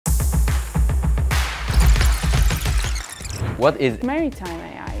What is Maritime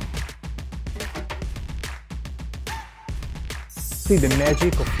AI? See the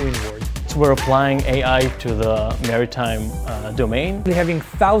magic of Windward. So we're applying AI to the maritime domain. We're having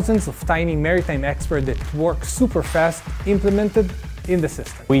thousands of tiny maritime experts that work super fast, implemented in the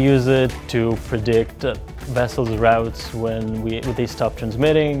system. We use it to predict vessels' routes when they stop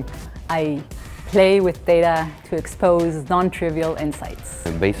transmitting. I play with data to expose non-trivial insights.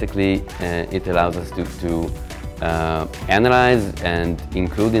 basically it allows us to analyze and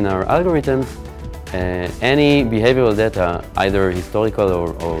include in our algorithms any behavioral data, either historical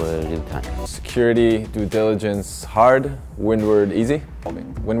or real-time. Security, due diligence, hard, Windward, easy.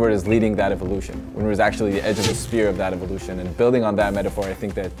 Windward is leading that evolution. Windward is actually the edge of the spear of that evolution, and building on that metaphor, I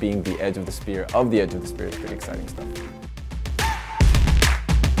think that being the edge of the spear is pretty exciting stuff.